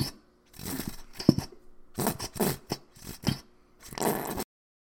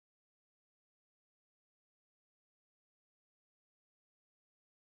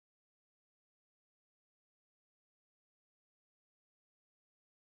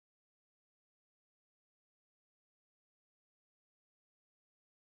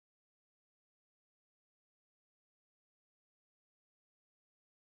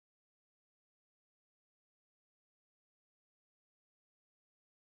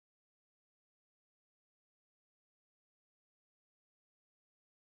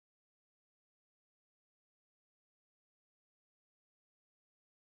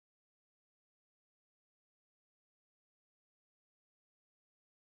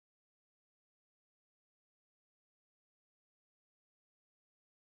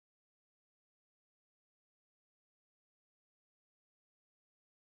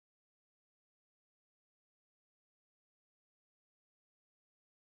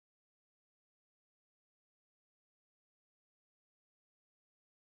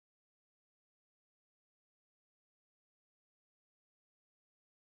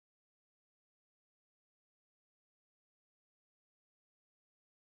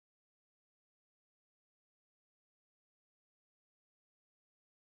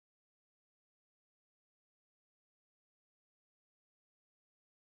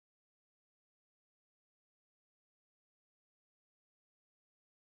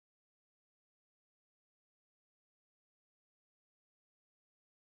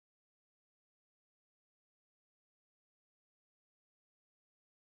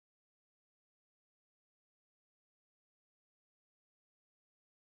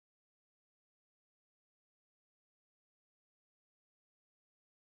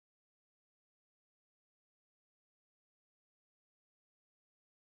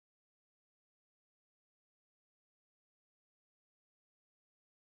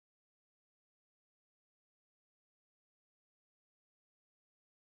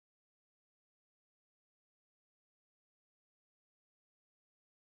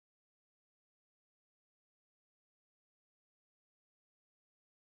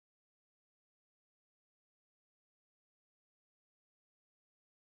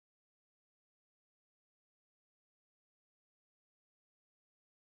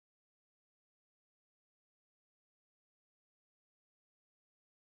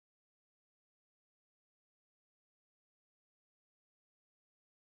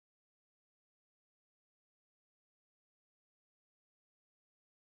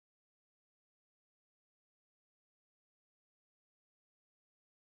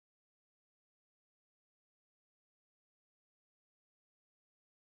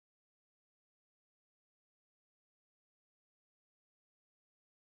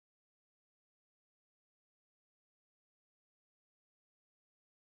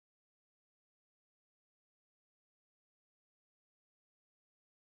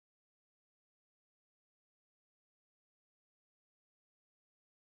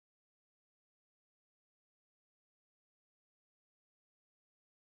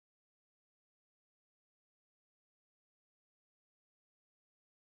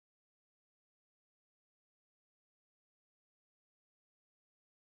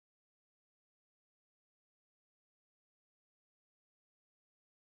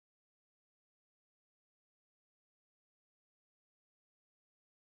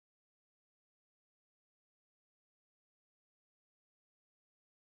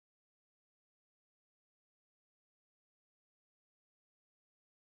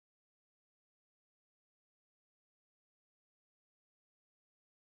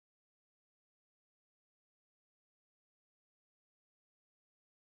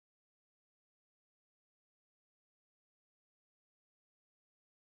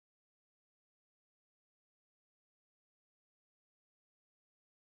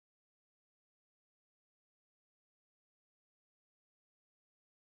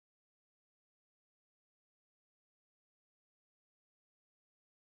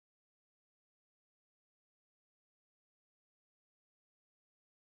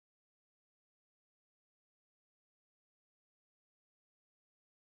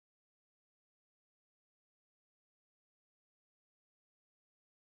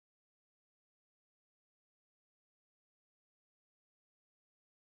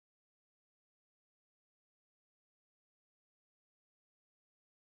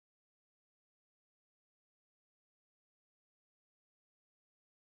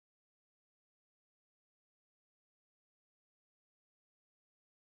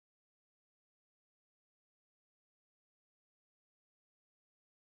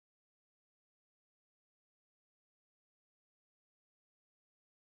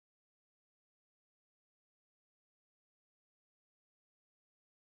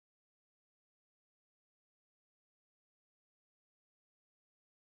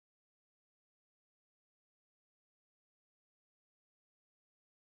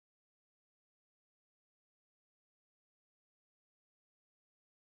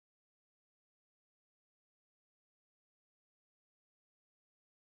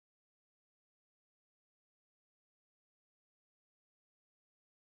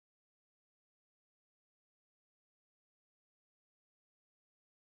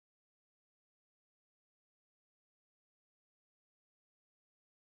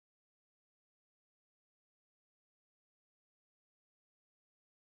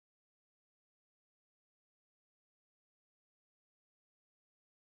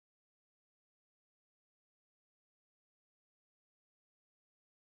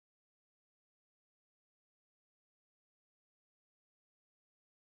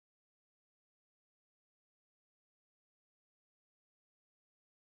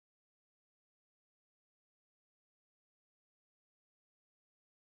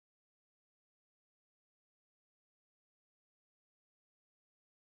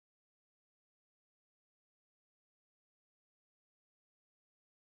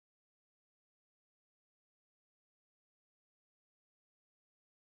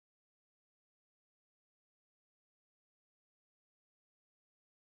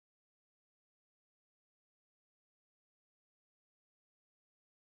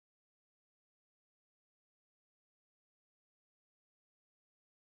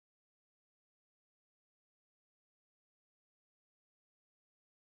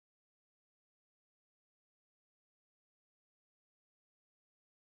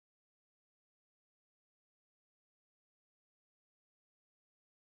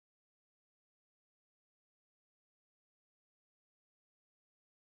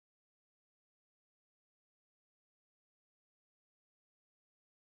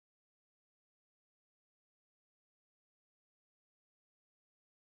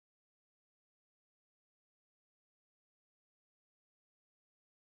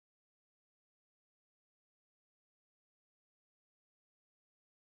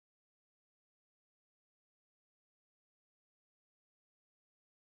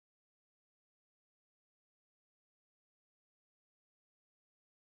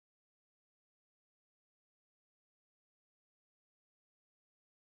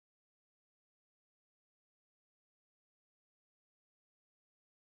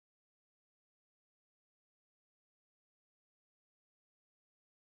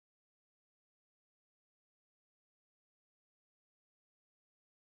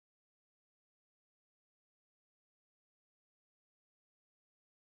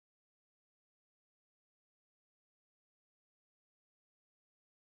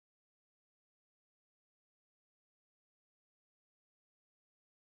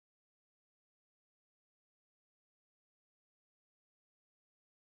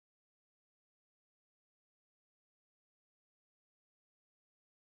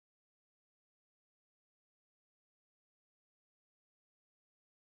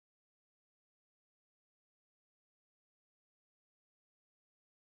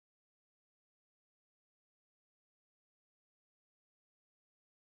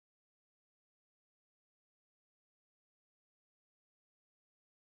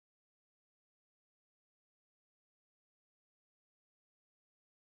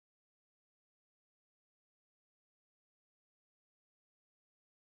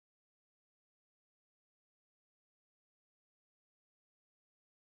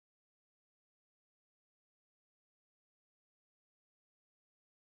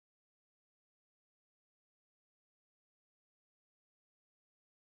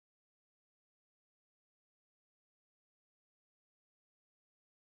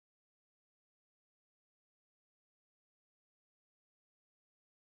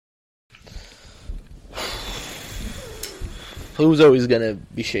 It was always gonna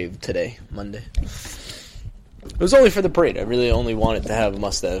be shaved today, Monday. It was only for the parade. I really only wanted to have a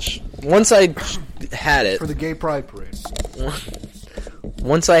mustache. Once I had it For the gay pride parade.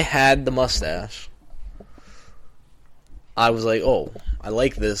 Once I had the mustache, I was like, "Oh, I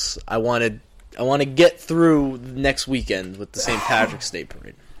like this. I want to get through next weekend with the St. Patrick's Day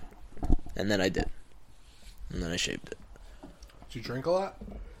parade." And then I did. And then I shaved it. Did you drink a lot?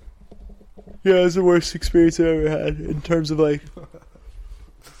 Yeah, it was the worst experience I ever had in terms of like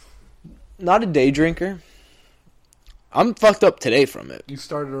not a day drinker. I'm fucked up today from it. You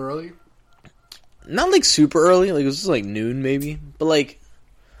started early? Not like super early, like it was just like noon maybe, but like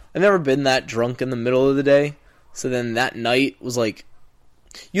I've never been that drunk in the middle of the day. So then that night was like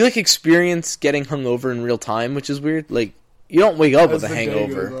you like experience getting hungover in real time, which is weird. Like you don't wake up with a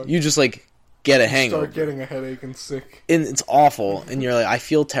hangover. You just like get a hangover. Start getting a headache and sick. And it's awful and you're like I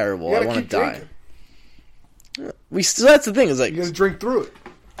feel terrible. I want to die. So that's the thing is like you got to drink through it.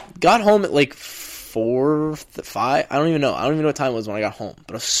 Got home at like 4, 5. I don't even know. I don't even know what time it was when I got home.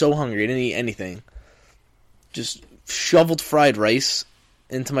 But I was so hungry. I didn't eat anything. Just shoveled fried rice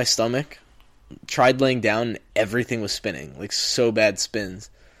into my stomach. Tried laying down and everything was spinning. Like so bad spins.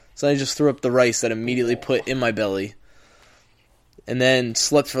 So I just threw up the rice that immediately put in my belly. And then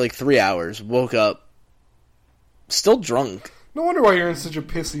slept for like 3 hours. Woke up. Still drunk. No wonder why you're in such a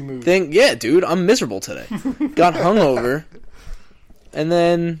pissy mood. Yeah, dude. I'm miserable today. Got hungover. And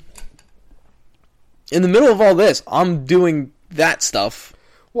then in the middle of all this, I'm doing that stuff.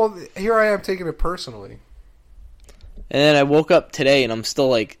 Well, here I am taking it personally. And then I woke up today and I'm still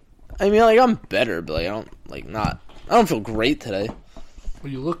like, I mean, like, I'm better, but like, I don't feel great today.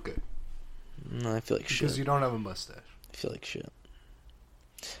 Well, you look good. No, I feel like shit. Because you don't have a mustache. I feel like shit.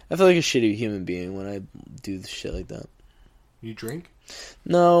 I feel like a shitty human being when I do shit like that. You drink?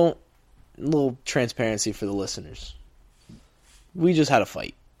 No. A little transparency for the listeners. We just had a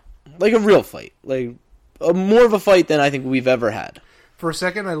fight. Like a real fight. Like, more of a fight than I think we've ever had. For a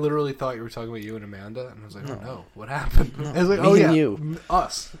second, I literally thought you were talking about you and Amanda, and I was like, oh no, what happened? No, I was like, me oh and yeah, you.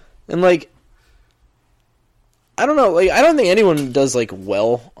 Us. And like, I don't know, like, I don't think anyone does like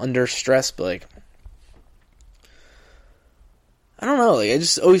well under stress, but like, I don't know, like, I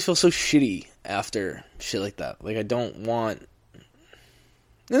just always feel so shitty after shit like that. Like, I don't want,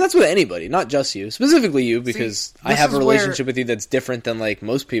 and that's with anybody, not just you, specifically you, because I have a relationship with you that's different than like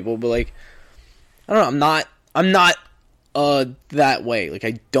most people, but like, I don't know, I'm not that way. Like,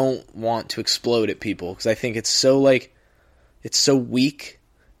 I don't want to explode at people because I think it's so like, it's so weak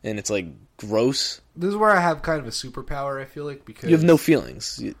and it's like gross. This is where I have kind of a superpower, I feel like, because you have no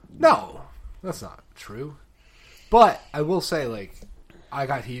feelings. No, that's not true. But I will say, like, I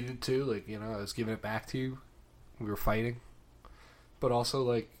got heated too. Like, you know, I was giving it back to you. We were fighting. But also,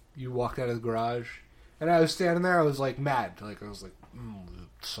 like, you walked out of the garage and I was standing there, I was like mad. Like, I was like,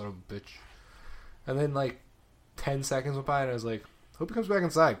 son of a bitch. And then like 10 seconds went by and I was like, hope he comes back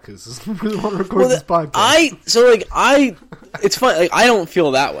inside because I really want to record this podcast. It's fun. Like, I don't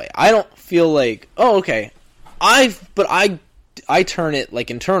feel that way. I don't feel like, oh, okay. I turn it like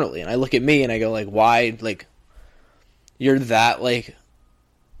internally and I look at me and I go like, why? Like, you're that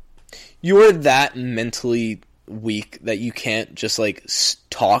mentally weak that you can't just like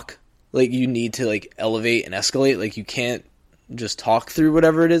talk. Like, you need to like elevate and escalate. Like, you can't just talk through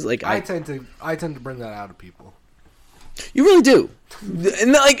whatever it is. Like, I tend to bring that out of people. You really do.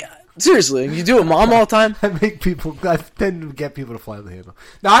 And like, seriously, you do it, Mom, all the time. I tend to get people to fly off the handle.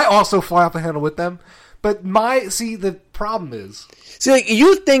 Now, I also fly off the handle with them, but the problem is, like,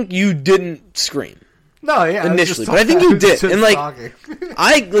 you think you didn't scream. No, yeah, initially, but I think you did. And like,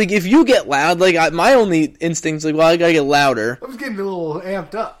 if you get loud, like, my only instinct's like, well, I gotta get louder. I was getting a little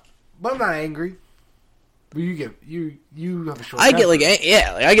amped up, but I'm not angry. But you have a short. I get like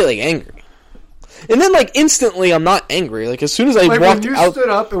angry. And then, like, instantly, I'm not angry. Like, as soon as I walked out... when you stood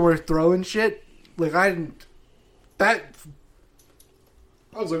up and were throwing shit, like, I didn't... I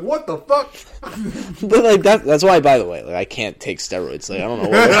was like, what the fuck? But, like, that's why, by the way, like, I can't take steroids. Like, I don't know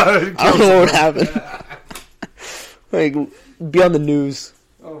what would happen. Like, be on the news.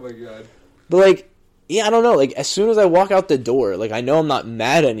 Oh, my God. But, like, yeah, I don't know. Like, as soon as I walk out the door, like, I know I'm not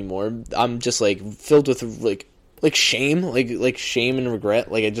mad anymore. I'm just, like, filled with, like shame, like shame and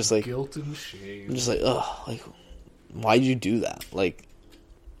regret. Like, I just like guilt and shame. I'm just like, ugh, like, why'd you do that? Like,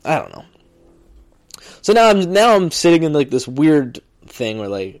 I don't know. So now I'm sitting in like this weird thing where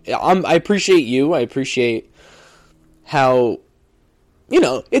like I appreciate you. I appreciate how, you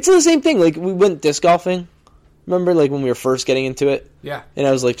know, it's the same thing. Like, we went disc golfing. Remember, like, when we were first getting into it? Yeah. And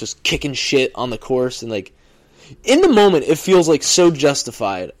I was like just kicking shit on the course, and like in the moment it feels like so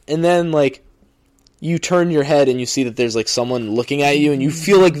justified, and then like you turn your head and you see that there's, like, someone looking at you and you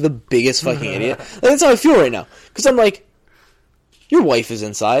feel like the biggest fucking idiot. Like, that's how I feel right now. Because I'm like, your wife is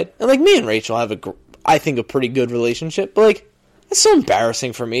inside. And, like, me and Rachel have, I think, a pretty good relationship. But, like, it's so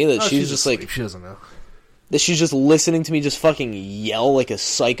embarrassing for me that she's just, like... She doesn't know. That she's just listening to me just fucking yell like a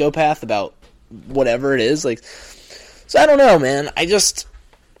psychopath about whatever it is. Like, so I don't know, man.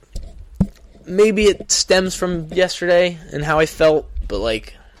 Maybe it stems from yesterday and how I felt, but,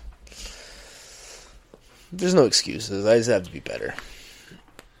 like, there's no excuses. I just have to be better.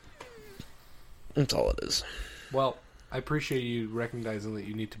 That's all it is. Well, I appreciate you recognizing that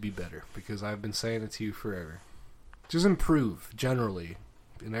you need to be better, because I've been saying it to you forever. Just improve, generally,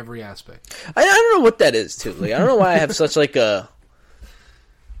 in every aspect. I don't know what that is, too. Like, I don't know why I have such, like, a...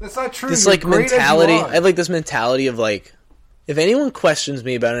 That's not true. This, like, mentality. I have, like, this mentality of, like, if anyone questions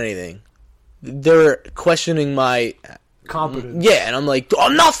me about anything, they're questioning my... competence. Yeah, and I'm like,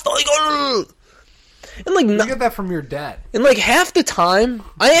 I'm not... Like, and, like... You get that from your dad. And, like, half the time,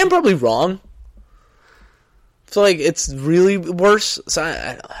 I am probably wrong. So, like, it's really worse. So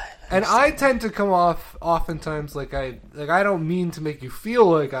I tend to come off oftentimes like I don't mean to make you feel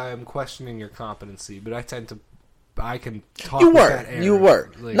like I am questioning your competency, but I can talk with that air. You were.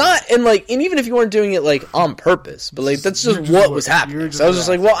 Like, not, and even if you weren't doing it, like, on purpose, but, like, that's just what was happening. So I was just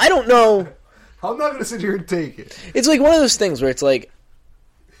like, well, I don't know. I'm not going to sit here and take it. It's like one of those things where it's like,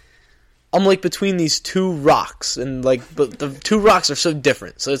 I'm, like, between these two rocks, and, like, but the two rocks are so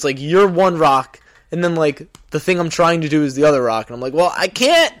different. So it's like, you're one rock, and then, like, the thing I'm trying to do is the other rock, and I'm like, well, I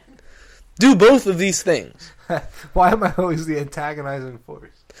can't do both of these things. Why am I always the antagonizing force?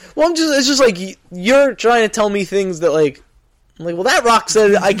 Well, it's just like, you're trying to tell me things that, like, I'm like, well, that rock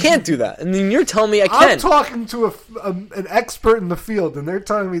said I can't do that, and then you're telling me I can. I'm talking to an expert in the field, and they're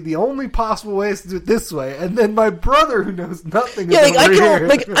telling me the only possible way is to do it this way, and then my brother, who knows nothing, yeah, like,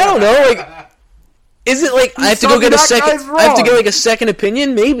 I don't know, like, is it like I have to go get a second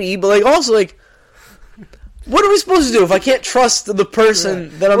opinion, maybe, but, like, also, like, what are we supposed to do if I can't trust the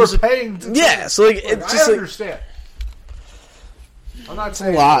person that I'm paying to? Yeah, so, like, it's just I understand. Like, I'm not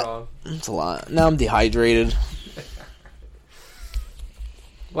saying it's a lot. Wrong. It's a lot. Now I'm dehydrated.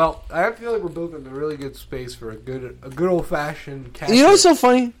 Well, I feel like we're both in a really good space for a good old fashioned. You know what's so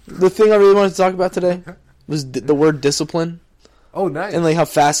funny? The thing I really wanted to talk about today was the word discipline. Oh, nice. And, like, how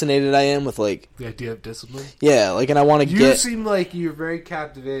fascinated I am with, like... the idea of discipline? Yeah, like, and I want to You seem like you're very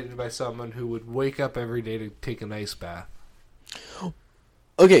captivated by someone who would wake up every day to take an ice bath.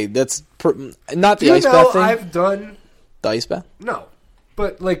 Okay, that's... not the ice bath thing. I've done... The ice bath? No.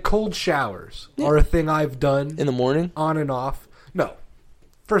 But, like, cold showers are a thing I've done. In the morning? On and off. No.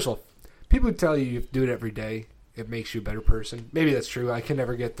 First of all, people who tell you do it every day, it makes you a better person. Maybe that's true. I can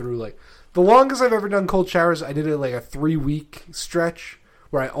never get through, like... The longest I've ever done cold showers, I did it like a 3-week stretch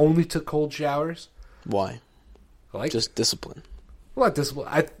where I only took cold showers. Why? Like just discipline. Well, not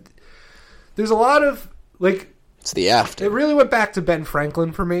discipline. There's a lot of, like... It's the after. It really went back to Ben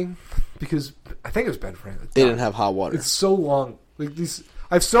Franklin for me, because I think it was Ben Franklin. They didn't have hot water. It's so long. Like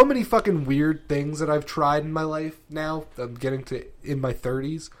I have so many fucking weird things that I've tried in my life now. I'm getting to in my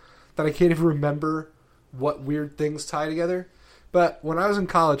 30s that I can't even remember what weird things tie together. But when I was in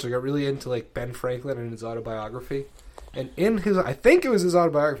college, I got really into, like, Ben Franklin and his autobiography. And in his, I think it was his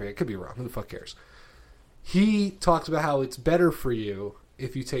autobiography, I could be wrong, who the fuck cares? He talks about how it's better for you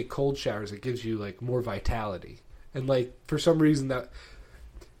if you take cold showers. It gives you, like, more vitality. And, like, for some reason that,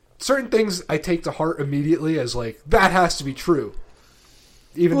 certain things I take to heart immediately as, like, that has to be true.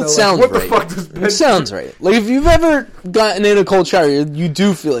 Even though, like, what the fuck does Ben... It sounds right. Like, if you've ever gotten in a cold shower, you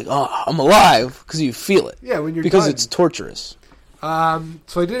do feel like, oh, I'm alive, because you feel it. Yeah, when you're because done. It's torturous.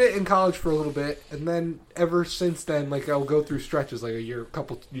 So I did it in college for a little bit, and then ever since then, like, I'll go through stretches, like a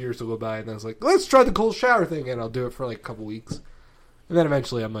couple years will go by, and I was like, let's try the cold shower thing, and I'll do it for like a couple weeks. And then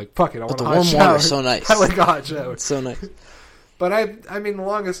eventually I'm like, fuck it, I want a hot shower. The warm water's so nice. I like a hot shower. It's so nice. But I mean, the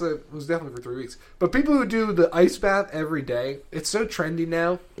longest was definitely for 3 weeks. But people who do the ice bath every day, it's so trendy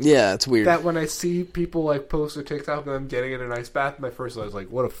now. Yeah, it's weird. That when I see people, like, post a TikTok of them getting in an ice bath, my first thought was like,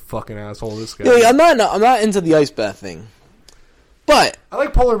 what a fucking asshole this guy is. I'm not into the ice bath thing. But I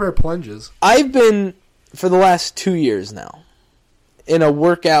like polar bear plunges. I've been, for the last 2 years now, in a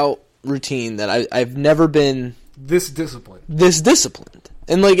workout routine that I've never been... This disciplined.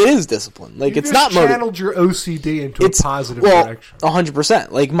 And, like, it is disciplined. Like, it's not motivated. You channeled your OCD into a positive direction.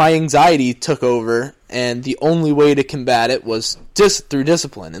 100%. Like, my anxiety took over, and the only way to combat it was just through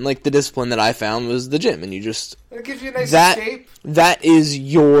discipline. And, like, the discipline that I found was the gym. And you just... It gives you a nice escape. That is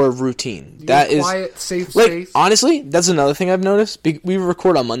your routine. That is quiet, safe like, space. Honestly, that's another thing I've noticed. We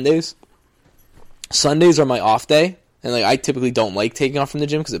record on Mondays. Sundays are my off day. And like I typically don't like taking off from the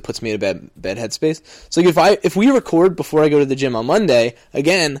gym because it puts me in a bad headspace. So like if we record before I go to the gym on Monday,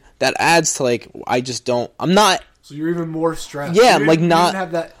 again, that adds to like I just don't. I'm not. So you're even more stressed. Yeah, I'm like not.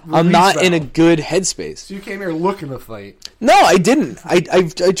 I'm not in a good headspace. So you came here looking to fight. No, I didn't. I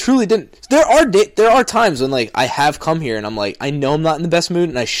truly didn't. There are times when like I have come here and I'm like I know I'm not in the best mood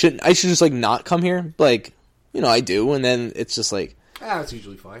and I should just like not come here. Like I do, and then it's just like it's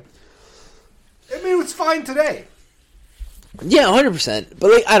usually fine. I mean, it's fine today. Yeah, 100%.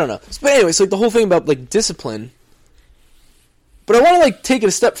 But like I don't know. But anyways, like the whole thing about like discipline. But I want to like take it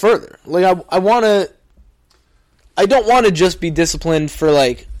a step further. Like I want to. I don't want to just be disciplined for,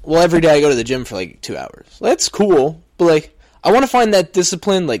 like, well, every day I go to the gym for, like, 2 hours. That's cool, but, like, I want to find that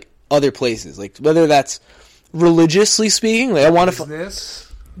discipline, like, other places. Like, whether that's religiously speaking, like, I want to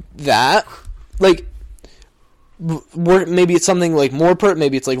that. Like, maybe it's something, like, more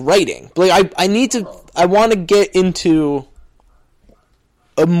maybe it's, like, writing. But, like, I want to get into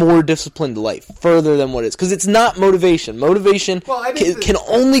a more disciplined life, further than what it is. Because it's not motivation. Motivation can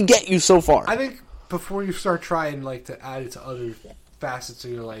only get you so far. I think before you start trying like to add it to other facets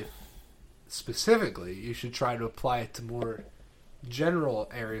of your life specifically, you should try to apply it to more general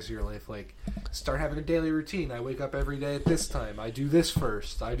areas of your life. Like start having a daily routine. I wake up every day at this time. I do this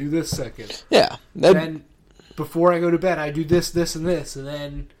first. I do this second. Yeah. Then before I go to bed, I do this, and this, and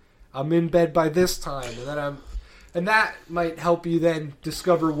then I'm in bed by this time, and that might help you then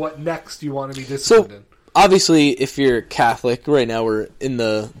discover what next you want to be disciplined in. Obviously, if you're Catholic, right now we're in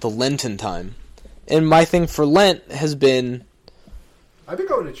the Lenten time. And my thing for Lent has been... I've been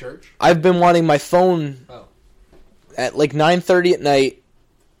going to church. I've been wanting my phone at like 9:30 at night.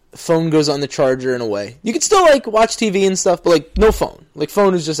 Phone goes on the charger and away. You can still like watch TV and stuff, but like no phone. Like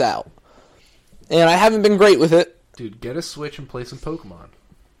phone is just out. And I haven't been great with it. Dude, get a Switch and play some Pokemon.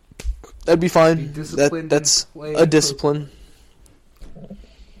 That'd be fine. Be disciplined that's a discipline.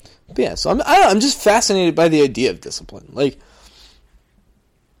 But yeah, so I'm just fascinated by the idea of discipline. Like...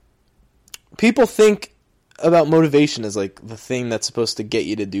 People think about motivation as like the thing that's supposed to get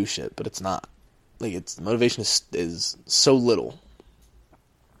you to do shit, but it's not. Like motivation is so little.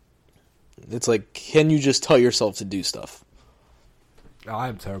 It's like, can you just tell yourself to do stuff? Oh,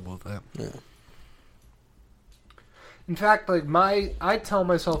 I'm terrible at that. Yeah. In fact, like I tell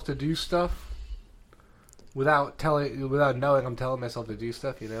myself to do stuff without knowing I'm telling myself to do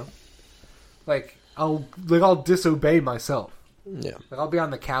stuff. Like I'll disobey myself. Yeah. Like I'll be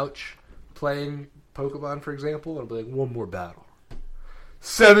on the couch playing Pokemon, for example, and I'll be like, one more battle.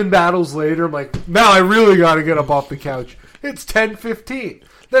 7 battles later, I'm like, now I really got to get up off the couch. It's 10:15.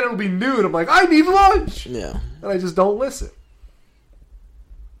 Then it'll be noon. I'm like, I need lunch. Yeah. And I just don't listen.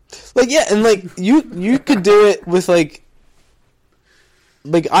 Like, yeah, and like, you could do it with like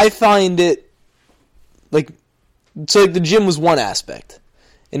I find it, like, so like the gym was one aspect.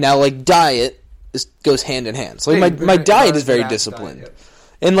 And now like diet goes hand in hand. So like my diet is very disciplined. Diet, yeah.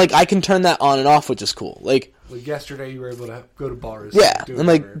 And, like, I can turn that on and off, which is cool. Like yesterday, you were able to go to bars. Yeah, and,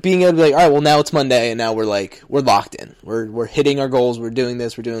 like, being able to be like, all right, well, now it's Monday, and now we're locked in. We're hitting our goals. We're doing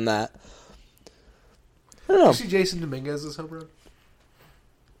this. We're doing that. I don't know. Did you see Jason Dominguez this home run?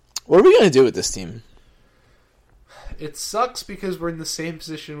 What are we going to do with this team? It sucks because we're in the same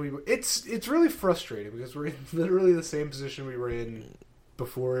position we were. It's really frustrating because we're in literally the same position we were in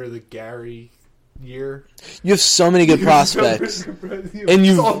before the Gary year. You have so many good prospects, and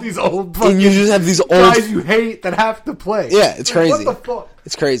you all these old and you just have these old guys you hate that have to play. Yeah, it's crazy. What the fuck?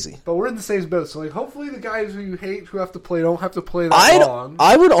 It's crazy. But we're in the same boat, so like hopefully the guys who you hate who have to play don't have to play that long.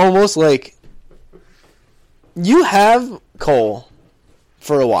 I would almost like you have Cole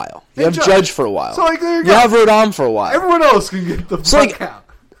for a while. You have Judge for a while. So like there you go. You have Rodon for a while. Everyone else can get the fuck out.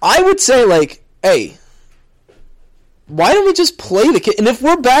 I would say like, hey, why don't we just play the kid? And if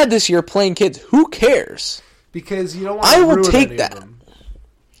we're bad this year playing kids, who cares? Because you don't want to ruin any of them.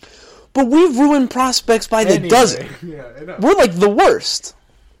 But we've ruined prospects by the dozen. Yeah, I know. We're like the worst.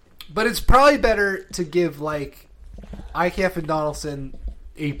 But it's probably better to give like IKF and Donaldson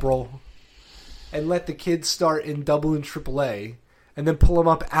April and let the kids start in double and triple A and then pull them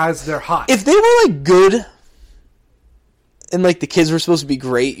up as they're hot. If they were like good and like the kids were supposed to be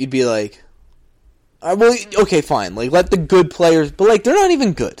great, you'd be like, well, okay, fine. Like, let the good players... But, like, they're not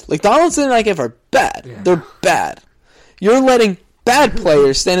even good. Like, Donaldson and IKF are bad. Yeah. They're bad. You're letting bad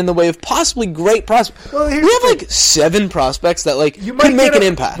players stand in the way of possibly great prospects. Well, we have, like, 7 prospects that, like, could make an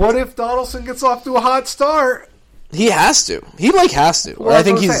impact. What if Donaldson gets off to a hot start? He has to. He, like, has to. Well, I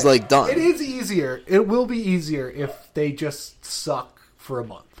think he's, like, done. It is easier. It will be easier if they just suck for a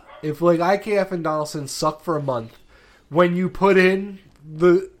month. If, like, IKF and Donaldson suck for a month, when you put in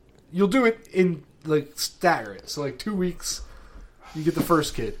the... You'll do it in like stagger it. So like 2 weeks, you get the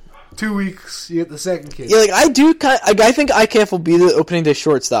first kid. 2 weeks, you get the second kid. Yeah, like I think ICAF will be the opening day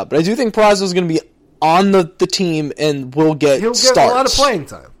shortstop, but I do think Peraza is going to be on the team and will get He'll get starts. a lot of playing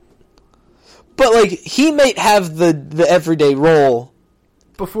time. But like he might have the everyday role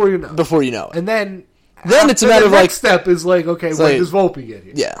before you know. And then it's a matter of the like next step is like, okay, when does Volpe get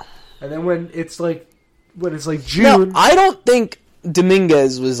here? Yeah. And then when it's like June. Now, I don't think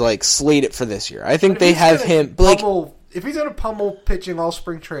Dominguez was like slated for this year. I think they have him if he's gonna pummel pitching all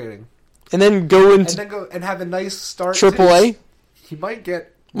spring training, and then go and have a nice start AAA, he might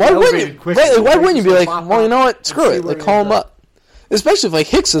get. Why wouldn't you? Why wouldn't you be like, well, you know what? Screw it. Like, call him up. Especially if like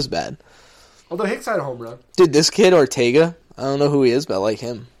Hicks is bad. Although Hicks had a home run. Dude, this kid Ortega, I don't know who he is, but I like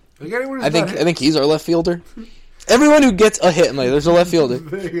him. I think he's our left fielder. Everyone who gets a hit, I'm like, there's a left fielder.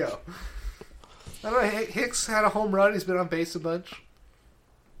 There you go. I don't know. Hicks had a home run. He's been on base a bunch.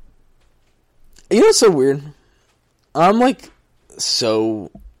 You know what's so weird? I'm like so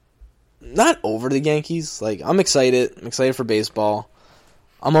not over the Yankees. Like I'm excited. I'm excited for baseball.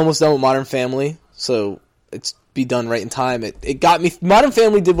 I'm almost done with Modern Family, so it's be done right in time. It got me. Modern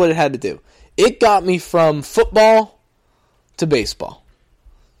Family did what it had to do. It got me from football to baseball.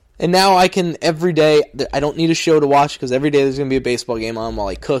 And now I can, every day, I don't need a show to watch because every day there's going to be a baseball game on while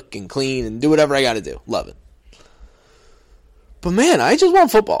I cook and clean and do whatever I got to do. Love it. But man, I just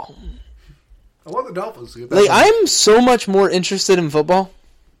want football. I want the Dolphins to get that. Like, I'm so much more interested in football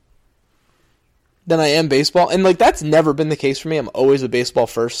than I am baseball. And like, that's never been the case for me. I'm always a baseball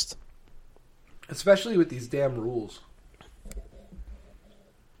first. Especially with these damn rules.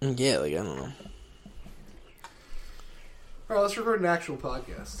 Yeah, like, I don't know. All right, let's record an actual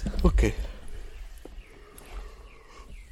podcast. Okay.